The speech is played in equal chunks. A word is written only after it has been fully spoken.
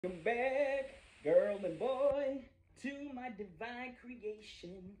Welcome back, girl and boy, to my divine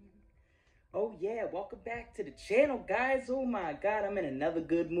creation. Oh yeah, welcome back to the channel, guys. Oh my God, I'm in another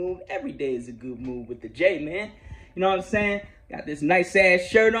good mood. Every day is a good mood with the J, man. You know what I'm saying? Got this nice ass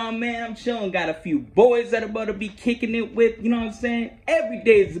shirt on, man. I'm chilling. Got a few boys that I'm about to be kicking it with. You know what I'm saying? Every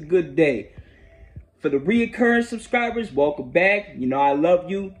day is a good day. For the reoccurring subscribers, welcome back. You know I love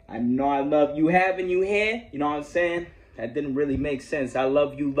you. I know I love you having you here. You know what I'm saying? That didn't really make sense. I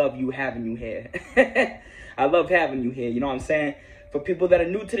love you having you here. I love having you here. You know what I'm saying? For people that are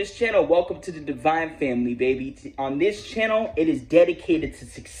new to this channel, welcome to the Divine Family, baby. On this channel, it is dedicated to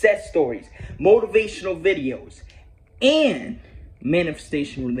success stories, motivational videos, and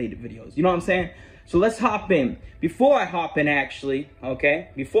manifestation-related videos. You know what I'm saying? So let's hop in. Before I hop in, actually, okay?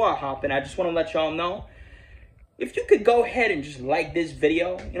 Before I hop in, I just want to let y'all know, if you could go ahead and just like this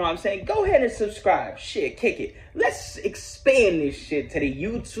video, you know what I'm saying? Go ahead and subscribe. Shit, kick it. Let's expand this shit to the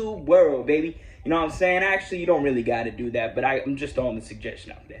YouTube world, baby. You know what I'm saying? Actually, you don't really got to do that, but I'm just throwing the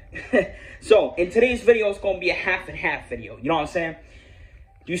suggestion out there. So, in today's video, it's going to be a half and half video. You know what I'm saying?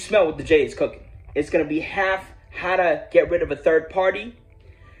 You smell what the J is cooking. It's going to be half how to get rid of a third party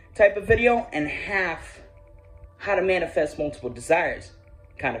type of video and half how to manifest multiple desires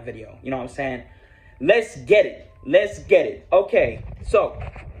kind of video. You know what I'm saying? Let's get it. Let's get it. Okay, so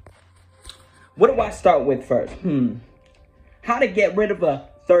what do I start with first? How to get rid of a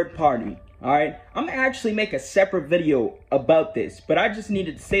third party. All right, I'm gonna actually make a separate video about this, but I just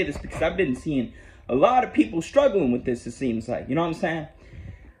needed to say this because I've been seeing a lot of people struggling with this, it seems like. You know what I'm saying?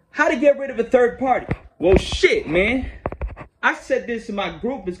 How to get rid of a third party. Well, shit, man. I said this in my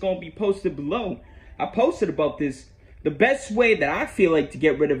group. It's gonna be posted below. I posted about this. The best way that I feel like to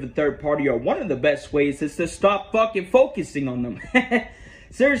get rid of a third party, or one of the best ways, is to stop fucking focusing on them.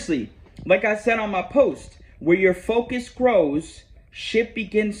 Seriously, like I said on my post, where your focus grows, shit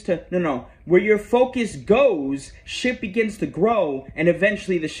begins to, where your focus goes, shit begins to grow, and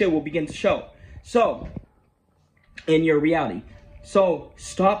eventually the shit will begin to show. So, in your reality. So,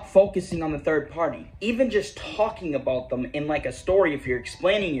 stop focusing on the third party. Even just talking about them in like a story, if you're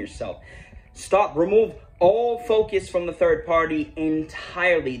explaining yourself. Remove all focus from the third party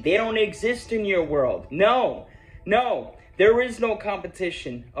entirely. They don't exist in your world. No, there is no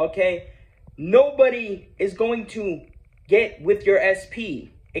competition, okay? Nobody is going to get with your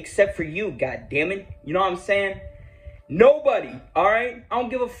SP except for you, god damn it. You know what I'm saying? Nobody, all right? I don't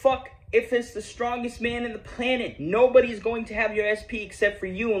give a fuck if it's the strongest man in the planet. Nobody's going to have your SP except for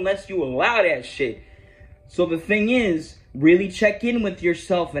you unless you allow that shit. So the thing is, really check in with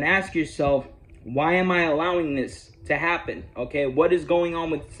yourself and ask yourself, why am I allowing this to happen? Okay, what is going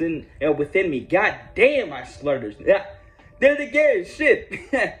on within me? God damn, I slurred. Yeah, did it again,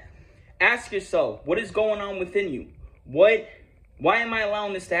 shit. Ask yourself, what is going on within you? Why am I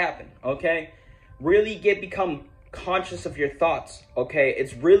allowing this to happen? Okay, really become conscious of your thoughts. Okay,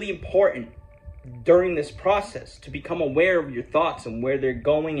 it's really important during this process to become aware of your thoughts and where they're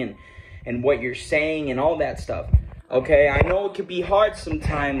going and what you're saying and all that stuff. Okay, I know it can be hard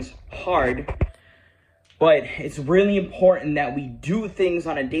sometimes, but it's really important that we do things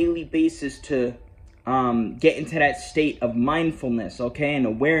on a daily basis to get into that state of mindfulness, okay, and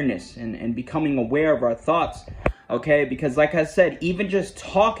awareness and becoming aware of our thoughts, okay, because like I said, even just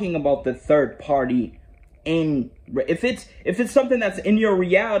talking about the third party, if it's something that's in your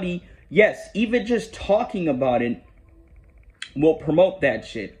reality, yes, even just talking about it will promote that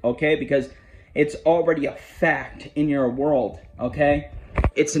shit, okay, because it's already a fact in your world, okay?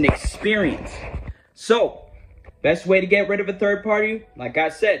 It's an experience. So, best way to get rid of a third party, like I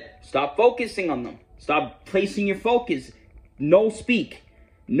said, stop focusing on them. Stop placing your focus. No speak.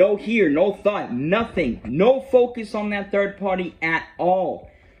 No hear. No thought. Nothing. No focus on that third party at all.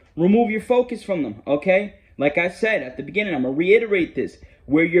 Remove your focus from them, okay? Like I said at the beginning, I'm going to reiterate this.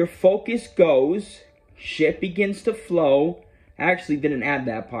 Where your focus goes, shit begins to flow. I actually didn't add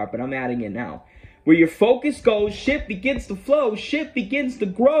that part, but I'm adding it now. Where your focus goes, shit begins to flow, shit begins to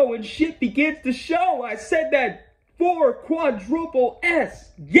grow, and shit begins to show. I said that 4 quadruple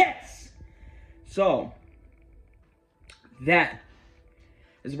S. Yes! So, that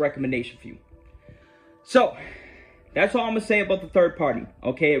is a recommendation for you. So, that's all I'm going to say about the third party.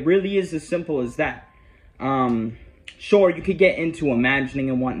 Okay, it really is as simple as that. Sure, you could get into imagining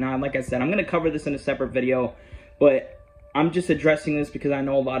and whatnot. Like I said, I'm going to cover this in a separate video, but I'm just addressing this because I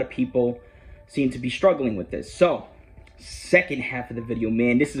know a lot of people seem to be struggling with this. So, second half of the video,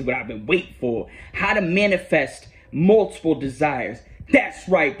 man, this is what I've been waiting for. How to manifest multiple desires. That's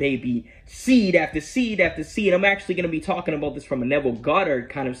right, baby. Seed after seed after seed. I'm actually going to be talking about this from a Neville Goddard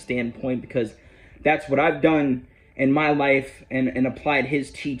kind of standpoint because that's what I've done in my life and applied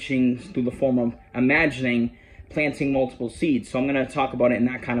his teachings through the form of imagining, planting multiple seeds. So I'm going to talk about it in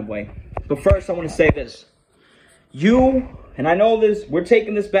that kind of way. But first, I want to say this. And I know this, we're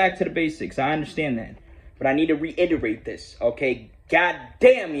taking this back to the basics. I understand that. But I need to reiterate this, okay? God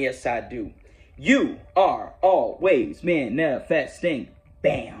damn, yes, I do. You are always manifesting.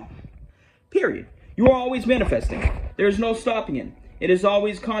 Bam. Period. You are always manifesting. There's no stopping it. It is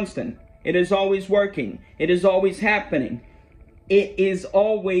always constant. It is always working. It is always happening. It is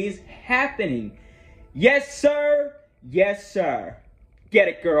always happening. Yes, sir. Yes, sir. Get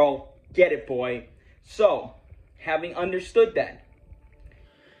it, girl. Get it, boy. So, having understood that,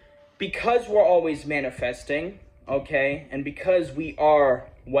 because we're always manifesting, okay, and because we are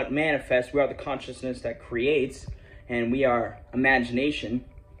what manifests, we are the consciousness that creates, and we are imagination,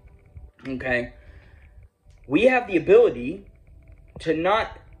 okay, we have the ability to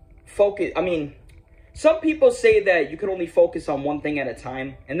not focus. I mean, some people say that you can only focus on one thing at a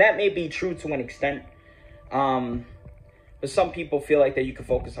time, and that may be true to an extent, but some people feel like that you can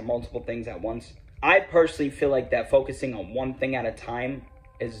focus on multiple things at once. I personally feel like that focusing on one thing at a time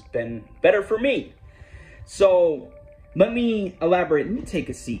has been better for me. So, let me elaborate. Let me take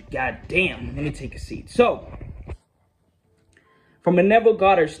a seat. God damn. Let me take a seat. So, from a Neville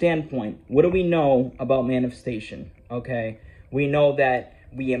Goddard standpoint, what do we know about manifestation? Okay. We know that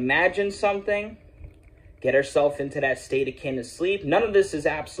we imagine something, get ourselves into that state akin to sleep. None of this is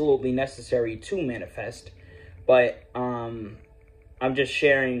absolutely necessary to manifest. But, I'm just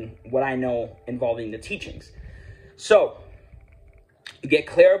sharing what I know involving the teachings. So, you get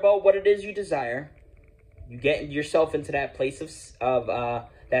clear about what it is you desire. You get yourself into that place of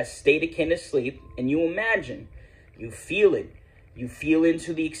that state akin to sleep, and you imagine, you feel it. You feel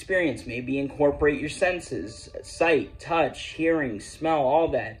into the experience. Maybe incorporate your senses, sight, touch, hearing, smell, all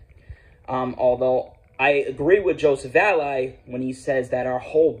that. Although I agree with Joseph Ally when he says that our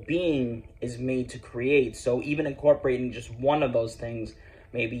whole being is made to create. So even incorporating just one of those things,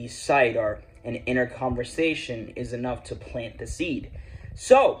 maybe sight or an inner conversation, is enough to plant the seed.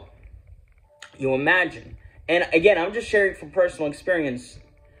 So you imagine. And again, I'm just sharing from personal experience.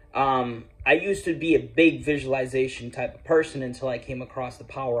 I used to be a big visualization type of person until I came across the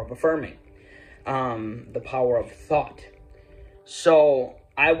power of affirming, the power of thought. So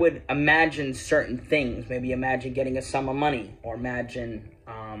I would imagine certain things, maybe imagine getting a sum of money, or imagine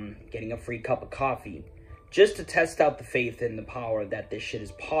getting a free cup of coffee, just to test out the faith and the power that this shit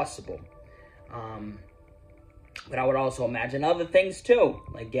is possible. But I would also imagine other things too,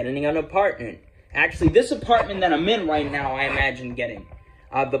 like getting an apartment. Actually, this apartment that I'm in right now, I imagine getting.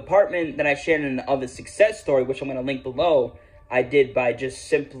 The apartment that I shared in the other success story, which I'm going to link below, I did by just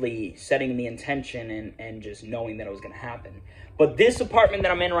simply setting the intention and just knowing that it was going to happen. But this apartment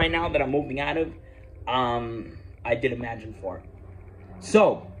that I'm in right now, that I'm moving out of, I did imagine for.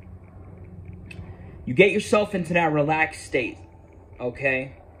 So, you get yourself into that relaxed state,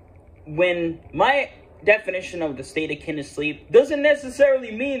 okay? When my definition of the state akin to sleep doesn't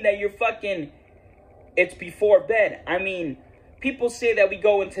necessarily mean that you're fucking, it's before bed. I mean, people say that we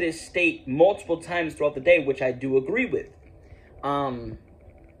go into this state multiple times throughout the day, which I do agree with.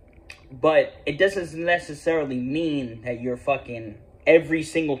 But it doesn't necessarily mean that you're fucking every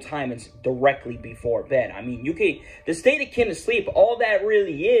single time it's directly before bed. I mean, the state akin to sleep, all that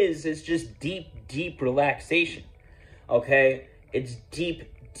really is just deep relaxation. Okay? It's deep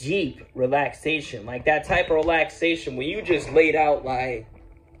relaxation. Like that type of relaxation where you just laid out like,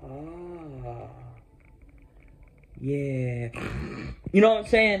 yeah. You know what I'm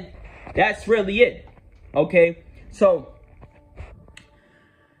saying? That's really it. Okay? So,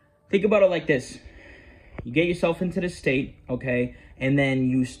 think about it like this. You get yourself into this state, okay? And then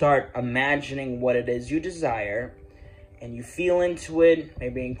you start imagining what it is you desire. And you feel into it.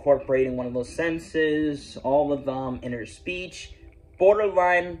 Maybe incorporating one of those senses. All of them. Inner speech.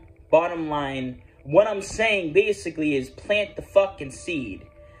 Borderline. Bottom line. What I'm saying basically is plant the fucking seed.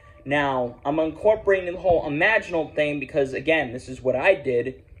 Now, I'm incorporating the whole imaginal thing because, again, this is what I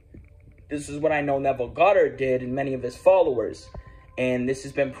did. This is what I know Neville Goddard did and many of his followers. And this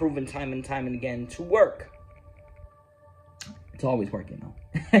has been proven time and time and again to work. It's always working,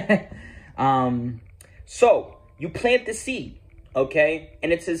 though. So, you plant the seed, okay?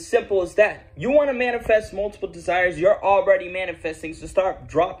 And it's as simple as that. You want to manifest multiple desires. You're already manifesting, so start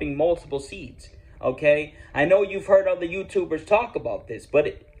dropping multiple seeds, okay? I know you've heard other YouTubers talk about this,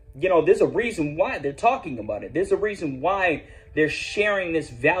 but you know, there's a reason why they're talking about it. There's a reason why they're sharing this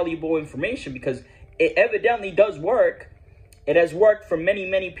valuable information, because it evidently does work. It has worked for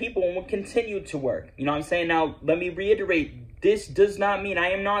many people and will continue to work. You know what I'm saying? Now, let me reiterate. This does not mean,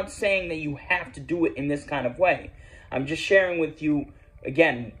 I am not saying that you have to do it in this kind of way. I'm just sharing with you,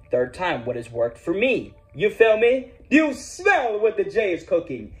 again, third time, what has worked for me. You feel me? Do you smell what the J is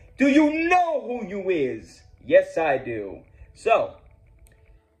cooking? Do you know who you is? Yes, I do. So,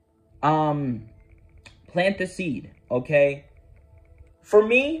 plant the seed, okay? For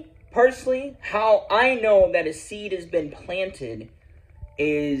me, personally, how I know that a seed has been planted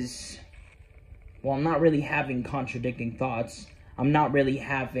is, well, I'm not really having contradicting thoughts. I'm not really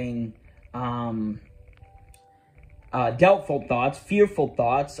having doubtful thoughts, fearful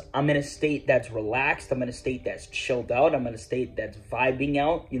thoughts. I'm in a state that's relaxed. I'm in a state that's chilled out. I'm in a state that's vibing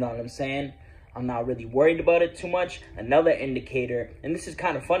out. You know what I'm saying? I'm not really worried about it too much. Another indicator, and this is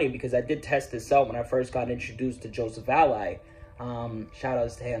kind of funny because I did test this out when I first got introduced to Joseph Ally. Shout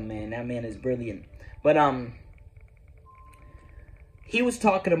outs to him, man. That man is brilliant. But he was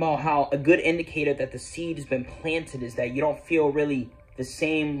talking about how a good indicator that the seed has been planted is that you don't feel really the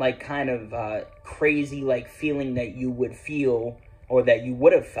same, like, kind of crazy, like, feeling that you would feel or that you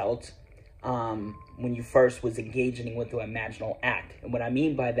would have felt when you first was engaging with the imaginal act. And what I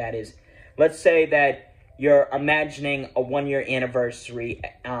mean by that is, let's say that you're imagining a 1-year anniversary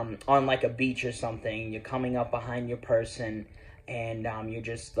on, like, a beach or something. You're coming up behind your person, and you're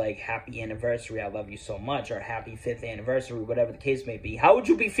just like, happy anniversary, I love you so much, or happy 5th anniversary, whatever the case may be. How would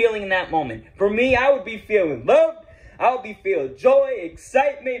you be feeling in that moment? For me, I would be feeling love. I would be feeling joy,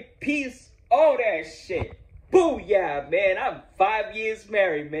 excitement, peace, all that shit. Booyah, man. I'm 5 years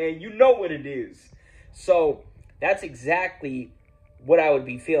married, man. You know what it is. So that's exactly what I would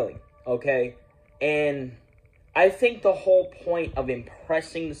be feeling, okay? And I think the whole point of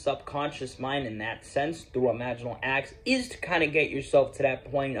impressing the subconscious mind in that sense through imaginal acts is to kind of get yourself to that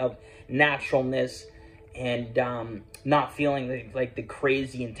point of naturalness and not feeling like the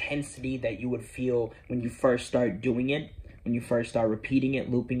crazy intensity that you would feel when you first start doing it, when you first start repeating it,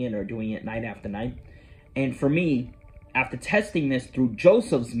 looping it, or doing it night after night. And for me, after testing this through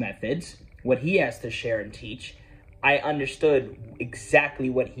Joseph's methods, what he has to share and teach, I understood exactly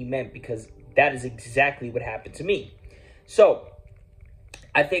what he meant, because that is exactly what happened to me. So,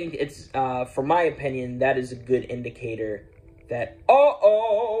 I think it's, for my opinion, that is a good indicator that,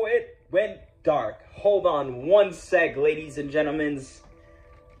 uh-oh, it went dark. Hold on one sec, ladies and gentlemen.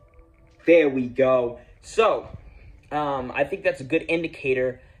 There we go. So, I think that's a good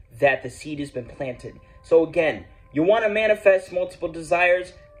indicator that the seed has been planted. So again, you want to manifest multiple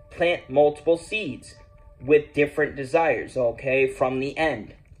desires, plant multiple seeds with different desires, okay, from the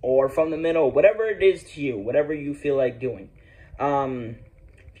end or from the middle, whatever it is to you, whatever you feel like doing.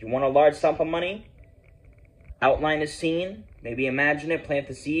 If you want a large sum of money, outline a scene, maybe imagine it, plant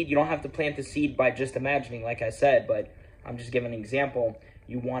the seed. You don't have to plant the seed by just imagining, like I said, but I'm just giving an example.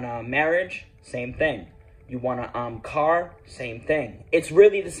 You want a marriage, same thing. You want a car, same thing. It's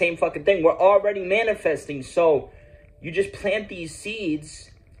really the same fucking thing. We're already manifesting, so you just plant these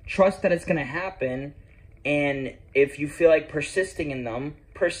seeds, trust that it's going to happen, and if you feel like persisting in them,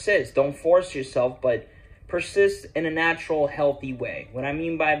 persist. Don't force yourself, but persist in a natural, healthy way. What I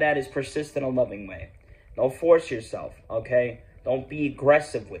mean by that is persist in a loving way. Don't force yourself, okay? Don't be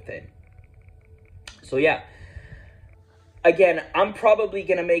aggressive with it. So, yeah. Again, I'm probably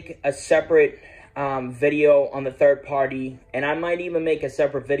going to make a separate video on the third party, and I might even make a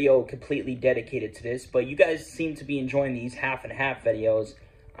separate video completely dedicated to this, but you guys seem to be enjoying these half and half videos,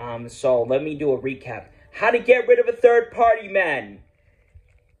 so let me do a recap. How to get rid of a third party, man.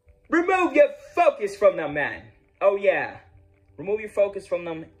 Remove your focus from them, man. Oh yeah, remove your focus from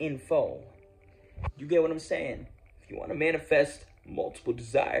them in full. You get what I'm saying? If you want to manifest multiple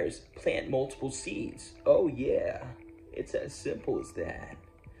desires, plant multiple seeds. Oh yeah, it's as simple as that.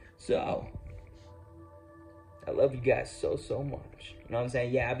 So, I love you guys so, so much. You know what I'm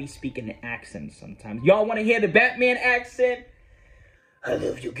saying? Yeah, I be speaking in accents sometimes. Y'all want to hear the Batman accent? I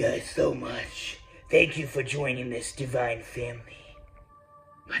love you guys so much. Thank you for joining this divine family.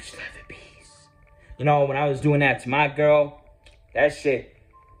 Much love and peace. You know, when I was doing that to my girl, that shit,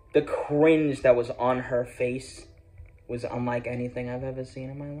 the cringe that was on her face was unlike anything I've ever seen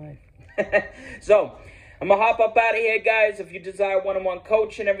in my life. So, I'm going to hop up out of here, guys. If you desire one-on-one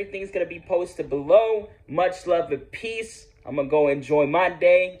coaching, everything's going to be posted below. Much love and peace. I'm going to go enjoy my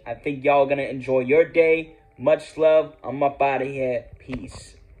day. I think y'all going to enjoy your day. Much love. I'm up out of here.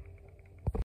 Peace.